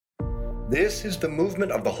This is the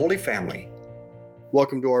movement of the Holy Family.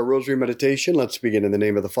 Welcome to our Rosary Meditation. Let's begin in the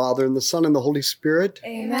name of the Father, and the Son, and the Holy Spirit.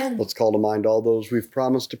 Amen. Let's call to mind all those we've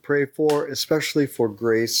promised to pray for, especially for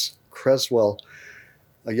Grace Creswell,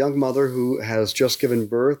 a young mother who has just given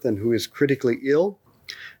birth and who is critically ill,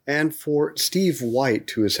 and for Steve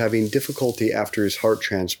White, who is having difficulty after his heart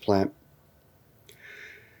transplant.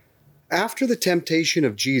 After the temptation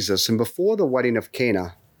of Jesus and before the wedding of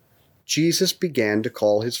Cana, Jesus began to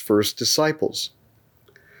call his first disciples.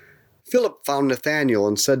 Philip found Nathanael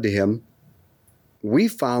and said to him, "We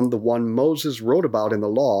found the one Moses wrote about in the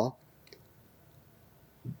law,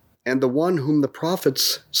 and the one whom the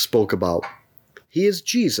prophets spoke about. He is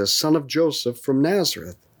Jesus, son of Joseph from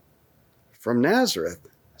Nazareth." "From Nazareth,"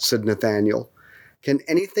 said Nathanael. "Can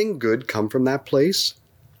anything good come from that place?"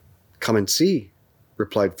 "Come and see,"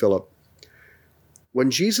 replied Philip.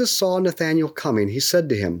 When Jesus saw Nathanael coming, he said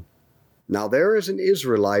to him, "Now there is an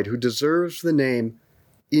Israelite who deserves the name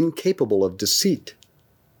incapable of deceit."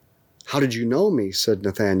 "How did you know me?" said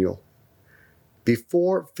Nathanael.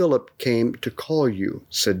 "Before Philip came to call you,"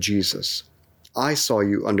 said Jesus, "I saw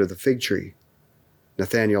you under the fig tree."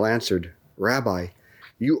 Nathanael answered, "Rabbi,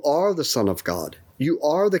 you are the Son of God. You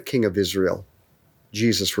are the King of Israel."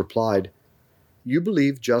 Jesus replied, "You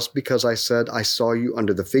believe just because I said I saw you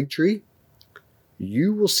under the fig tree?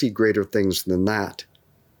 You will see greater things than that.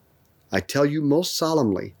 I tell you most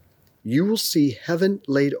solemnly, you will see heaven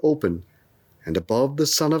laid open, and above the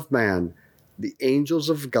Son of Man, the angels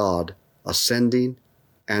of God ascending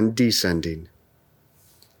and descending."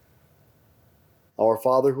 Our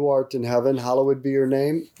Father who art in heaven, hallowed be your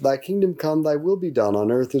name. Thy kingdom come, thy will be done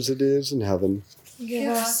on earth as it is in heaven.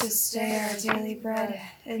 Give us this day our daily bread,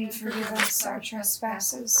 and forgive us our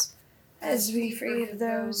trespasses, as we forgive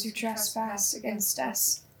those who trespass against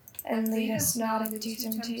us. And lead us not into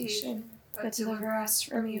temptation, but deliver us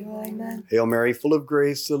from evil. Amen. Hail Mary, full of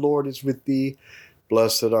grace, the Lord is with thee.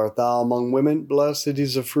 Blessed art thou among women, blessed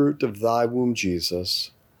is the fruit of thy womb,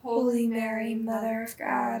 Jesus. Holy Mary, Mother of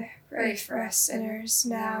God, pray for us sinners,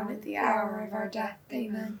 now and at the hour of our death.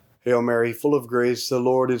 Amen. Hail Mary, full of grace, the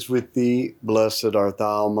Lord is with thee. Blessed art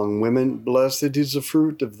thou among women, blessed is the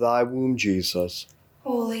fruit of thy womb, Jesus.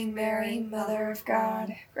 Holy Mary, Mother of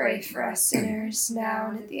God, pray for us sinners, now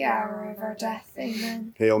and at the hour of our death.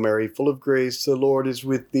 Amen. Hail Mary, full of grace, the Lord is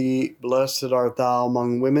with thee. Blessed art thou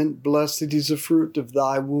among women, blessed is the fruit of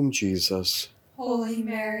thy womb, Jesus. Holy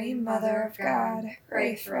Mary, Mother of God,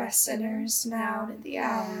 pray for us sinners, now and at the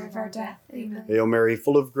hour of our death. Amen. Hail Mary,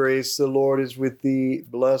 full of grace, the Lord is with thee.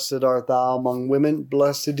 Blessed art thou among women,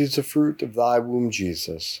 blessed is the fruit of thy womb,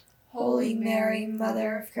 Jesus. Holy Mary,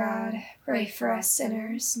 Mother of God, pray for us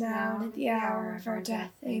sinners, now and at the hour of our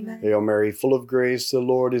death. Amen. Hail Mary, full of grace, the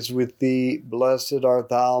Lord is with thee. Blessed art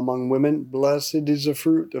thou among women, blessed is the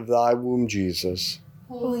fruit of thy womb, Jesus.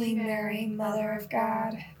 Holy Mary, Mother of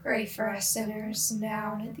God, pray for us sinners,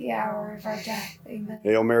 now and at the hour of our death. Amen.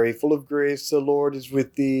 Hail Mary, full of grace, the Lord is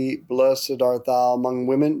with thee. Blessed art thou among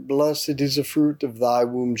women, blessed is the fruit of thy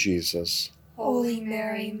womb, Jesus. Holy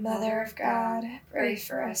Mary, Mother of God, pray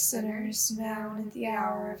for us sinners, now and at the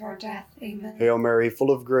hour of our death. Amen. Hail Mary,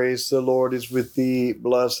 full of grace, the Lord is with thee.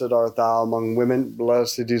 Blessed art thou among women,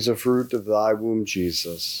 blessed is the fruit of thy womb,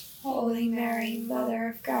 Jesus. Holy Mary,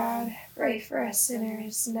 Mother of God, pray for us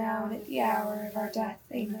sinners, now and at the hour of our death.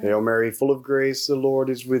 Amen. Hail Mary, full of grace, the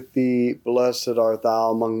Lord is with thee. Blessed art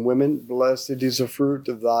thou among women, blessed is the fruit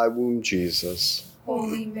of thy womb, Jesus.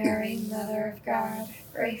 Holy Mary, Mother of God,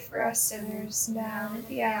 pray for us sinners, now and at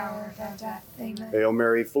the hour of our death. Amen. Hail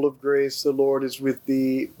Mary, full of grace, the Lord is with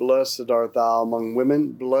thee. Blessed art thou among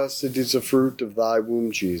women, blessed is the fruit of thy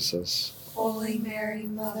womb, Jesus. Holy Mary,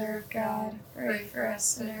 Mother of God, pray for us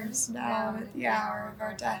sinners, now and at the hour of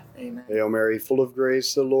our death. Amen. Hail Mary, full of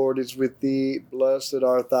grace, the Lord is with thee. Blessed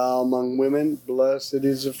art thou among women, blessed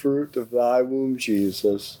is the fruit of thy womb,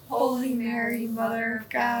 Jesus. Holy Mary, Mother of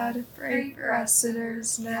God, pray for us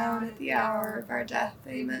sinners, now and at the hour of our death.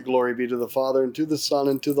 Amen. Glory be to the Father, and to the Son,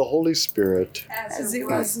 and to the Holy Spirit. As it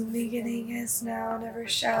was in the beginning, is now, and ever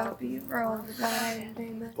shall be, world without end.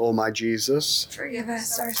 Amen. O my Jesus, Forgive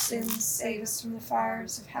us our sins, save us from the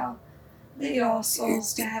fires of hell. Lead all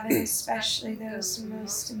souls to heaven, especially those who are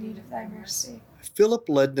most in need of thy mercy. Philip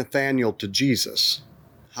led Nathanael to Jesus.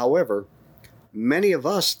 However, many of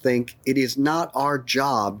us think it is not our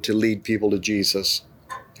job to lead people to Jesus.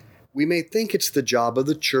 We may think it's the job of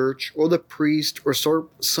the church or the priest or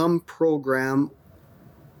some program,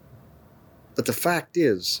 but the fact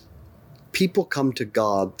is, people come to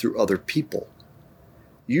God through other people.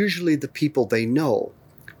 Usually the people they know,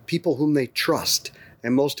 people whom they trust,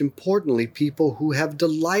 and most importantly, people who have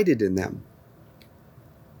delighted in them.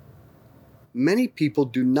 Many people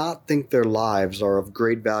do not think their lives are of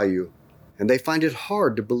great value, and they find it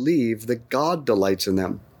hard to believe that God delights in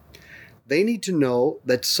them. They need to know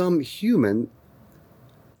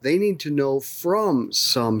from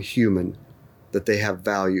some human that they have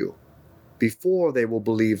value before they will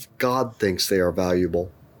believe God thinks they are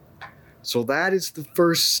valuable. So that is the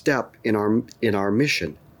first step in our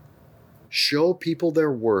mission. Show people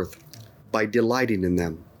their worth by delighting in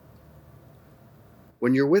them.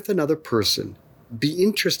 When you're with another person, be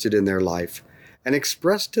interested in their life and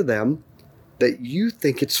express to them that you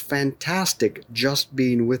think it's fantastic just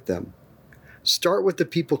being with them. Start with the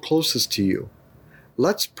people closest to you.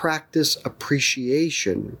 Let's practice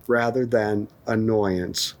appreciation rather than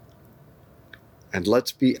annoyance. And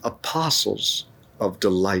let's be apostles of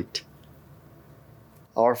delight.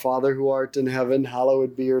 Our Father who art in heaven,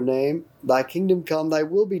 hallowed be your name. Thy kingdom come, thy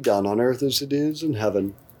will be done on earth as it is in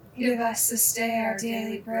heaven. Give us this day our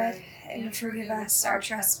daily bread, and forgive us our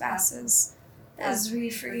trespasses, as we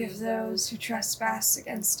forgive those who trespass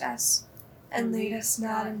against us. And lead us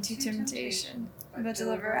not into temptation, but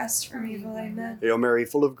deliver us from evil. Amen. Hail Mary,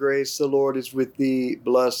 full of grace, the Lord is with thee.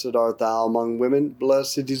 Blessed art thou among women.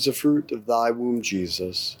 Blessed is the fruit of thy womb,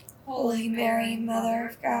 Jesus. Holy Mary, Mother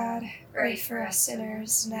of God, pray for us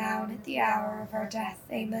sinners, now and at the hour of our death.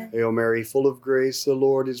 Amen. Hail Mary, full of grace, the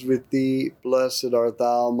Lord is with thee. Blessed art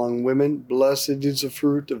thou among women. Blessed is the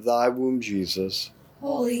fruit of thy womb, Jesus.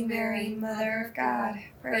 Holy Mary, Mother of God,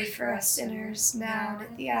 pray for us sinners, now and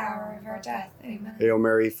at the hour of our death. Amen. Hail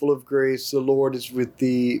Mary, full of grace, the Lord is with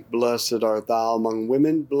thee. Blessed art thou among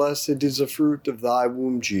women. Blessed is the fruit of thy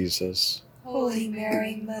womb, Jesus. Holy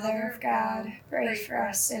Mary, Mother of God, pray for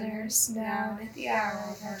us sinners, now and at the hour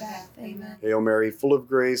of our death. Amen. Hail Mary, full of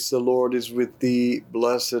grace, the Lord is with thee.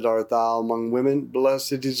 Blessed art thou among women.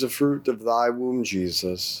 Blessed is the fruit of thy womb,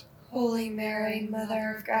 Jesus. Holy Mary,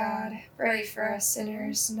 Mother of God, pray for us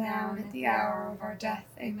sinners, now and at the hour of our death.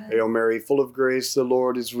 Amen. Hail Mary, full of grace, the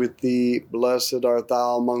Lord is with thee. Blessed art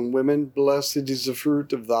thou among women. Blessed is the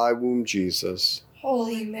fruit of thy womb, Jesus.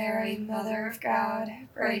 Holy Mary, Mother of God,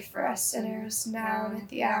 pray for us sinners, now and at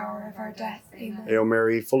the hour of our death. Amen. Hail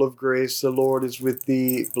Mary, full of grace, the Lord is with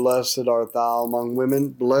thee. Blessed art thou among women.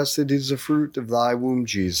 Blessed is the fruit of thy womb,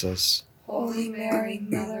 Jesus. Holy Mary,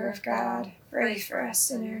 Mother of God, pray for us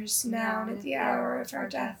sinners, now and at the hour of our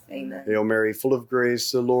death. Amen. Hail Mary, full of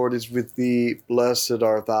grace, the Lord is with thee. Blessed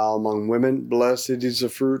art thou among women. Blessed is the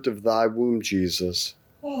fruit of thy womb, Jesus.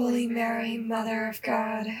 Holy Mary, Mother of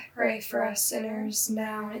God, pray for us sinners,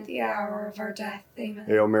 now and at the hour of our death. Amen.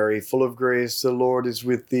 Hail Mary, full of grace, the Lord is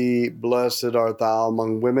with thee. Blessed art thou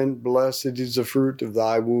among women. Blessed is the fruit of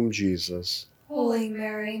thy womb, Jesus. Holy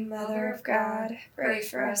Mary, Mother of God, pray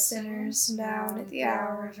for us sinners, now and at the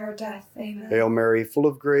hour of our death. Amen. Hail Mary, full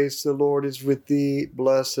of grace, the Lord is with thee.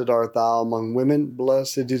 Blessed art thou among women.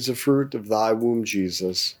 Blessed is the fruit of thy womb,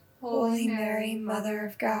 Jesus. Holy Mary, Mother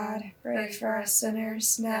of God, pray for us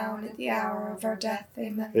sinners, now and at the hour of our death.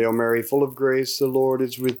 Amen. Hail Mary, full of grace, the Lord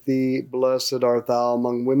is with thee. Blessed art thou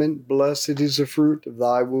among women. Blessed is the fruit of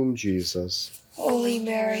thy womb, Jesus. Holy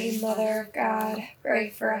Mary, Mother of God, pray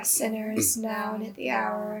for us sinners, now and at the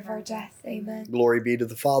hour of our death. Amen. Glory be to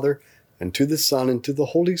the Father, and to the Son, and to the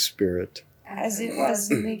Holy Spirit. As it was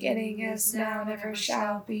in the beginning, as now, and ever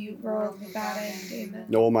shall be, world without end. Amen.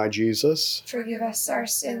 O my Jesus, Forgive us our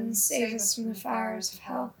sins, save us from the fires of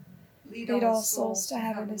hell. Lead all souls to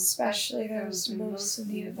heaven, especially those most in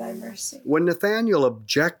need of thy mercy. when Nathanael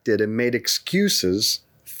objected and made excuses,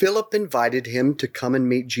 Philip invited him to come and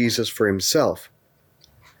meet Jesus for himself.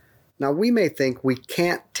 Now, we may think we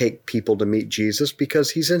can't take people to meet Jesus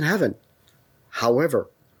because he's in heaven. However,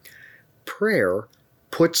 prayer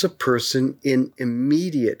puts a person in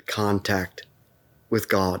immediate contact with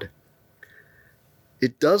God.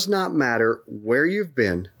 It does not matter where you've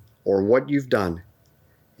been or what you've done.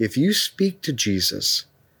 If you speak to Jesus,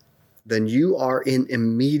 then you are in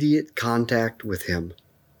immediate contact with him.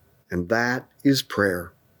 And that is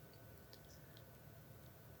prayer.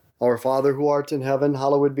 Our Father who art in heaven,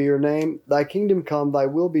 hallowed be your name. Thy kingdom come, thy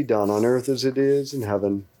will be done on earth as it is in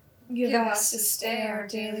heaven. Give us this day our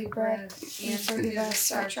daily bread, and forgive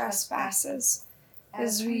us our trespasses,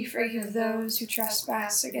 as we forgive those who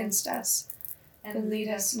trespass against us. And lead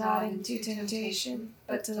us not into temptation,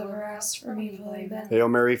 but deliver us from evil. Amen. Hail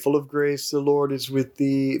Mary, full of grace, the Lord is with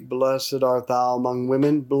thee. Blessed art thou among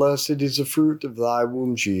women. Blessed is the fruit of thy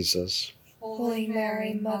womb, Jesus. Holy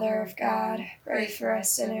Mary, Mother of God, pray for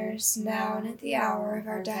us sinners, now and at the hour of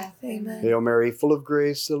our death. Amen. Hail Mary, full of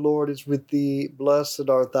grace, the Lord is with thee. Blessed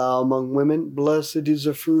art thou among women. Blessed is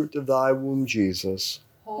the fruit of thy womb, Jesus.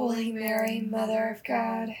 Holy Mary, Mother of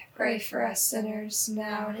God, pray for us sinners,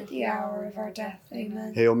 now and at the hour of our death.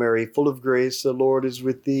 Amen. Hail Mary, full of grace, the Lord is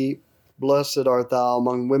with thee. Blessed art thou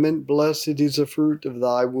among women, blessed is the fruit of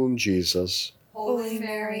thy womb, Jesus. Holy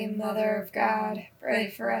Mary, Mother of God, pray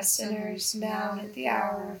for us sinners, now and at the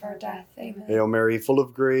hour of our death. Amen. Hail Mary, full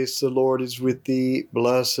of grace, the Lord is with thee.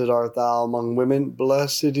 Blessed art thou among women,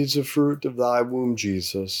 blessed is the fruit of thy womb,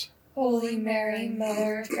 Jesus. Holy Mary,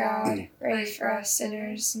 Mother of God, pray for us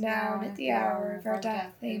sinners, now and at the hour of our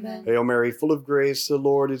death. Amen. Hail Mary, full of grace, the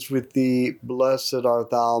Lord is with thee. Blessed art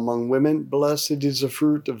thou among women, blessed is the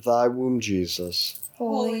fruit of thy womb, Jesus.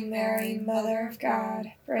 Holy Mary, Mother of God,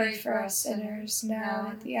 pray for us sinners, now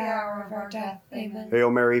and at the hour of our death. Amen. Hail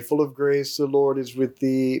Mary, full of grace, the Lord is with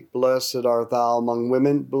thee. Blessed art thou among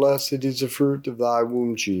women, blessed is the fruit of thy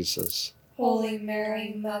womb, Jesus. Holy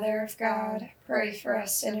Mary, Mother of God, pray for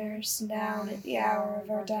us sinners, now and at the hour of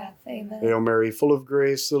our death. Amen. Hail Mary, full of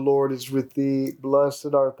grace, the Lord is with thee.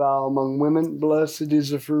 Blessed art thou among women, blessed is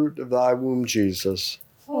the fruit of thy womb, Jesus.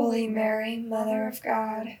 Holy Mary, Mother of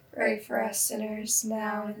God, pray for us sinners,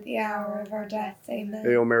 now and at the hour of our death. Amen.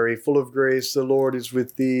 Hail Mary, full of grace, the Lord is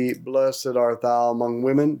with thee. Blessed art thou among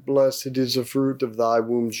women, blessed is the fruit of thy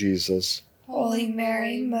womb, Jesus. Holy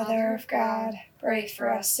Mary, Mother of God, pray for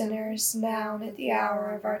us sinners, now and at the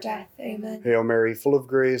hour of our death. Amen. Hail Mary, full of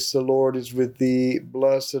grace, the Lord is with thee.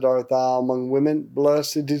 Blessed art thou among women,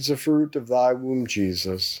 blessed is the fruit of thy womb,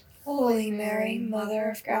 Jesus. Holy Mary,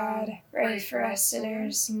 Mother of God, pray for us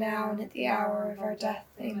sinners, now and at the hour of our death.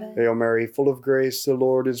 Amen. Hail Mary, full of grace, the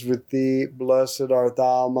Lord is with thee. Blessed art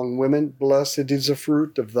thou among women, blessed is the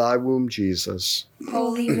fruit of thy womb, Jesus.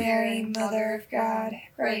 Holy Mary, Mother of God,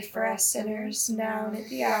 pray for us sinners, now and at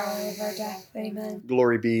the hour of our death. Amen.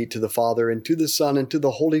 Glory be to the Father, and to the Son, and to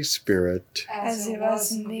the Holy Spirit. As it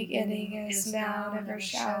was in the beginning, is now, and ever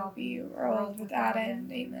shall be, world without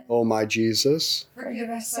end. Amen. O my Jesus,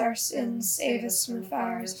 Forgive us our sins, save us from the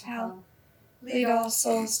fires of hell. Lead all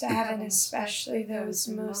souls to heaven, especially those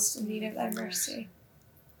most in need of thy mercy.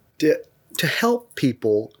 to help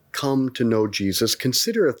people come to know Jesus,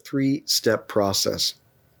 consider a 3-step process.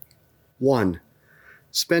 1.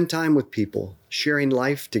 Spend time with people, sharing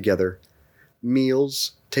life together.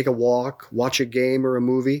 Meals, take a walk, watch a game or a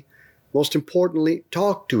movie. Most importantly,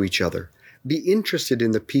 talk to each other. Be interested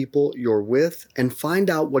in the people you're with and find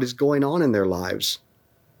out what is going on in their lives.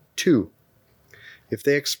 2. If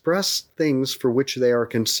they express things for which they are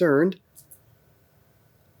concerned,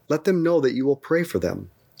 let them know that you will pray for them.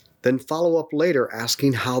 Then follow up later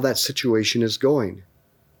asking how that situation is going.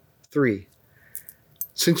 3.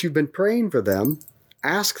 Since you've been praying for them,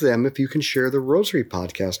 ask them if you can share the Rosary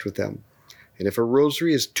podcast with them. And if a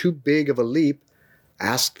rosary is too big of a leap,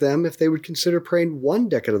 ask them if they would consider praying 1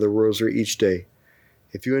 decade of the Rosary each day.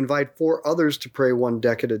 If you invite 4 others to pray 1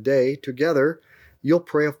 decade a day together, you'll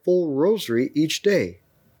pray a full Rosary each day.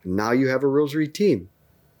 And now you have a Rosary team.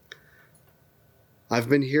 I've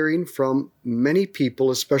been hearing from many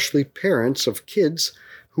people, especially parents of kids,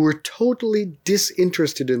 who were totally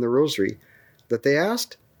disinterested in the Rosary, that they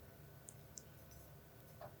asked,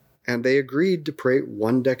 and they agreed to pray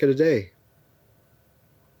 1 decade a day.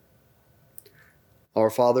 Our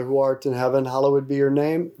Father who art in heaven, hallowed be your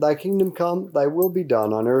name. Thy kingdom come, thy will be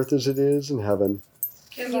done on earth as it is in heaven.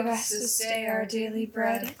 Give us this day our daily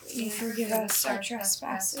bread, and forgive us our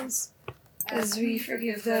trespasses, as we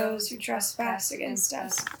forgive those who trespass against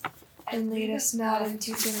us. And lead us not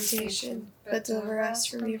into temptation, but deliver us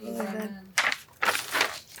from evil. Amen.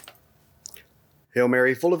 Hail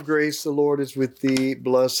Mary, full of grace, the Lord is with thee.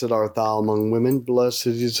 Blessed art thou among women, blessed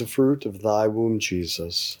is the fruit of thy womb,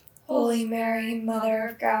 Jesus. Holy Mary, Mother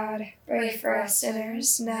of God, pray for us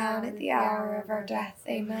sinners, now and at the hour of our death.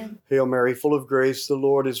 Amen. Hail Mary, full of grace, the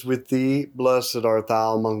Lord is with thee. Blessed art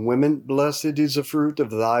thou among women, blessed is the fruit of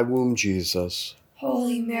thy womb, Jesus.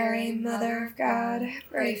 Holy Mary, Mother of God,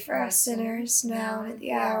 pray for us sinners, now and at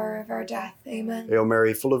the hour of our death. Amen. Hail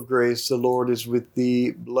Mary, full of grace, the Lord is with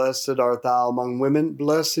thee. Blessed art thou among women,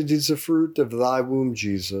 blessed is the fruit of thy womb,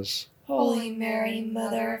 Jesus. Holy Mary,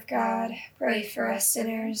 Mother of God, pray for us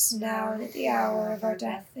sinners, now and at the hour of our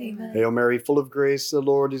death. Amen. Hail Mary, full of grace, the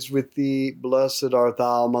Lord is with thee. Blessed art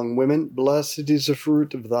thou among women, blessed is the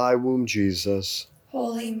fruit of thy womb, Jesus.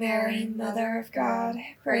 Holy Mary, Mother of God,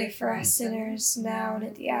 pray for us sinners, now and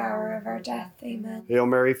at the hour of our death. Amen. Hail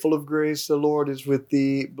Mary, full of grace, the Lord is with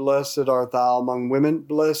thee. Blessed art thou among women,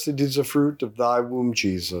 blessed is the fruit of thy womb,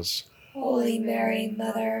 Jesus. Holy Mary,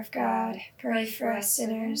 Mother of God, pray for us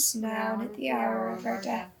sinners, now and at the hour of our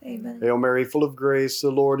death. Amen. Hail Mary, full of grace, the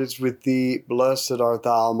Lord is with thee. Blessed art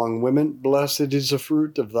thou among women, blessed is the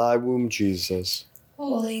fruit of thy womb, Jesus.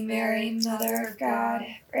 Holy Mary, Mother of God,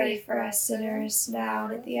 pray for us sinners, now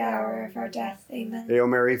and at the hour of our death. Amen. Hail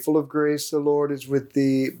Mary, full of grace, the Lord is with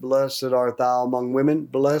thee. Blessed art thou among women.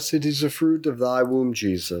 Blessed is the fruit of thy womb,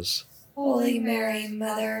 Jesus. Holy Mary,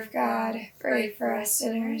 Mother of God, pray for us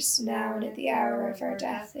sinners, now and at the hour of our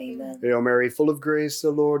death. Amen. Hail Mary, full of grace, the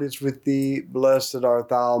Lord is with thee. Blessed art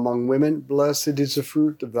thou among women. Blessed is the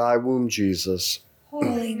fruit of thy womb, Jesus.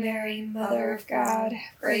 Holy Mary, Mother of God,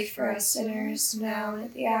 pray for us sinners, now and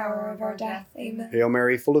at the hour of our death. Amen. Hail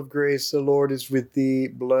Mary, full of grace, the Lord is with thee.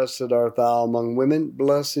 Blessed art thou among women.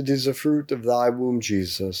 Blessed is the fruit of thy womb,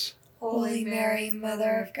 Jesus. Holy Mary,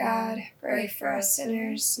 Mother of God, pray for us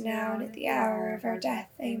sinners, now and at the hour of our death.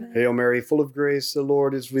 Amen. Hail Mary, full of grace, the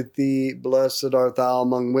Lord is with thee. Blessed art thou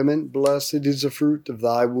among women. Blessed is the fruit of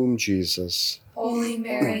thy womb, Jesus. Holy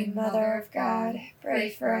Mary, Mother of God, pray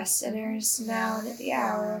for us sinners, now and at the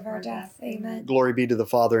hour of our death. Amen. Glory be to the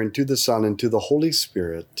Father, and to the Son, and to the Holy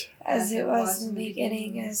Spirit. As it was in the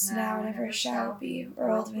beginning, is now, and ever shall be,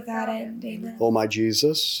 world without end. Amen. O my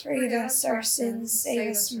Jesus, forgive us our sins, save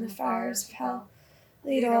us from the fires of hell.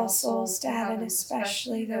 Lead all souls to heaven,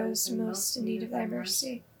 especially those most in need of thy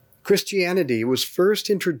mercy. Christianity was first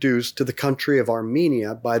introduced to the country of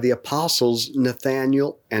Armenia by the apostles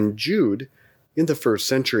Nathanael and Jude in the 1st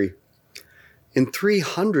century. In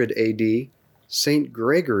 300 AD, St.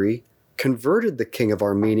 Gregory converted the king of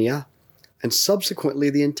Armenia and subsequently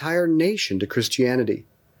the entire nation to Christianity.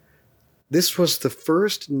 This was the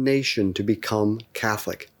first nation to become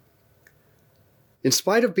Catholic. In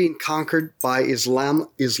spite of being conquered by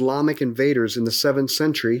Islamic invaders in the 7th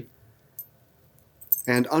century,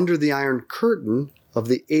 and under the Iron Curtain of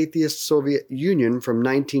the atheist Soviet Union from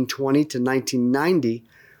 1920 to 1990,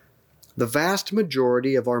 the vast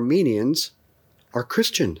majority of Armenians are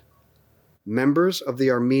Christian, members of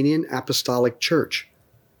the Armenian Apostolic Church,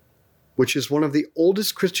 which is one of the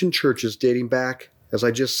oldest Christian churches dating back, as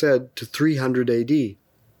I just said, to 300 AD. The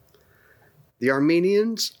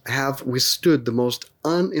Armenians have withstood the most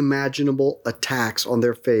unimaginable attacks on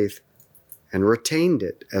their faith and retained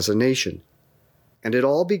it as a nation. And it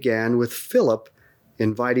all began with Philip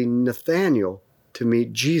inviting Nathanael to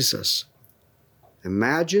meet Jesus.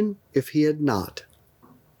 Imagine if he had not.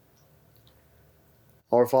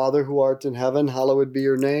 Our Father who art in heaven, hallowed be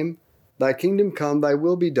your name. Thy kingdom come, thy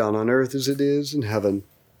will be done on earth as it is in heaven.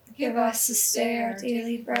 Give us this day our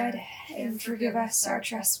daily bread, and forgive us our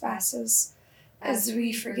trespasses, as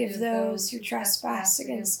we forgive those who trespass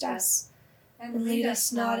against us. And lead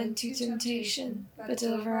us not into temptation, but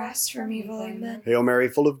deliver us from evil. Amen. Hail Mary,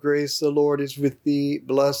 full of grace, the Lord is with thee.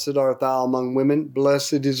 Blessed art thou among women.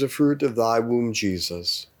 Blessed is the fruit of thy womb,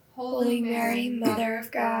 Jesus. Holy Mary, Mother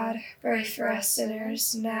of God, pray for us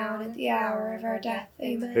sinners, now and at the hour of our death.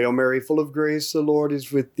 Amen. Hail Mary, full of grace, the Lord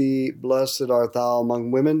is with thee. Blessed art thou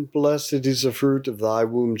among women. Blessed is the fruit of thy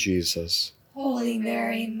womb, Jesus. Holy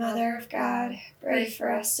Mary, Mother of God, pray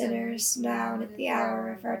for us sinners, now and at the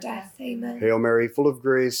hour of our death. Amen. Hail Mary, full of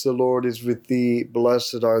grace, the Lord is with thee.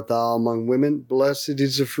 Blessed art thou among women. Blessed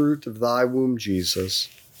is the fruit of thy womb, Jesus.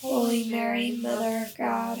 Holy Mary, Mother of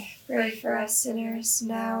God, pray for us sinners,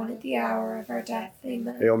 now and at the hour of our death.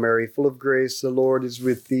 Amen. Hail Mary, full of grace, the Lord is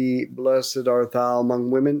with thee. Blessed art thou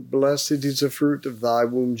among women. Blessed is the fruit of thy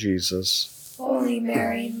womb, Jesus. Holy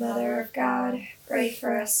Mary, Mother of God, pray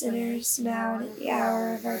for us sinners, now and at the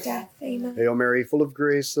hour of our death. Amen. Hail Mary, full of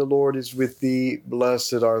grace, the Lord is with thee.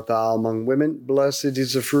 Blessed art thou among women. Blessed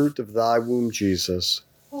is the fruit of thy womb, Jesus.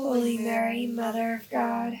 Holy Mary, Mother of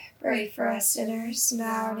God, pray for us sinners,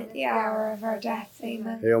 now and at the hour of our death.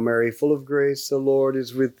 Amen. Hail Mary, full of grace, the Lord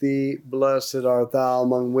is with thee. Blessed art thou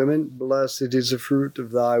among women. Blessed is the fruit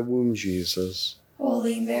of thy womb, Jesus.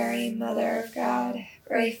 Holy Mary, Mother of God,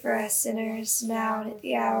 pray for us sinners, now and at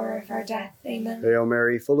the hour of our death. Amen. Hail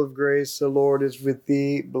Mary, full of grace, the Lord is with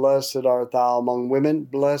thee. Blessed art thou among women.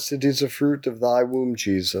 Blessed is the fruit of thy womb,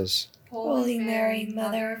 Jesus. Holy Mary,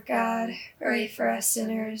 Mother of God, pray for us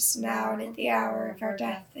sinners, now and at the hour of our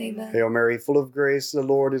death. Amen. Hail Mary, full of grace, the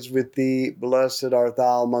Lord is with thee. Blessed art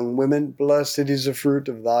thou among women. Blessed is the fruit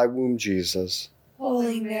of thy womb, Jesus.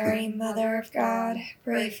 Holy Mary, Mother of God,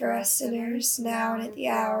 pray for us sinners, now and at the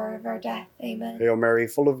hour of our death. Amen. Hail Mary,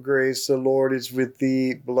 full of grace, the Lord is with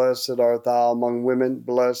thee. Blessed art thou among women.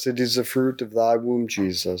 Blessed is the fruit of thy womb,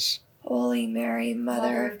 Jesus. Holy Mary,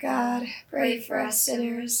 Mother of God, pray for us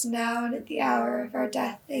sinners, now and at the hour of our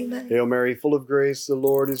death. Amen. Hail Mary, full of grace, the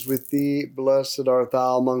Lord is with thee. Blessed art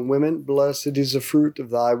thou among women. Blessed is the fruit of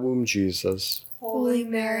thy womb, Jesus. Holy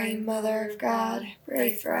Mary, Mother of God,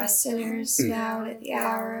 pray for us sinners, now and at the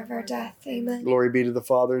hour of our death. Amen. Glory be to the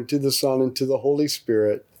Father, and to the Son, and to the Holy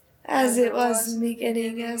Spirit. as it was in the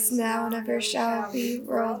beginning, as now and ever shall be,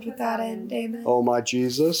 world without end. Amen. O my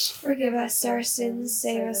Jesus, Forgive us our sins,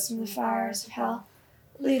 save us from the fires of hell.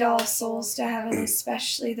 Lead all souls to heaven,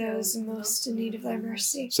 especially those most in need of thy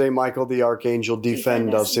mercy. Saint Michael the Archangel,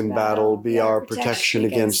 defend us in battle, be our protection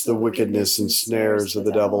against the wickedness and snares of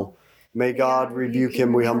the devil. May God rebuke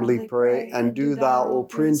him, we humbly pray, and do thou, O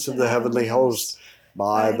Prince of the heavenly host,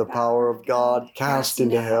 by the power of God, cast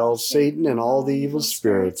into hell Satan and all the evil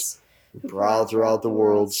spirits who prowl throughout the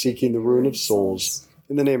world, seeking the ruin of souls.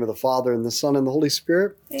 In the name of the Father, and the Son, and the Holy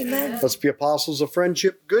Spirit. Amen. Let's be apostles of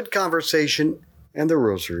friendship, good conversation, and the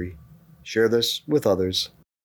rosary. Share this with others.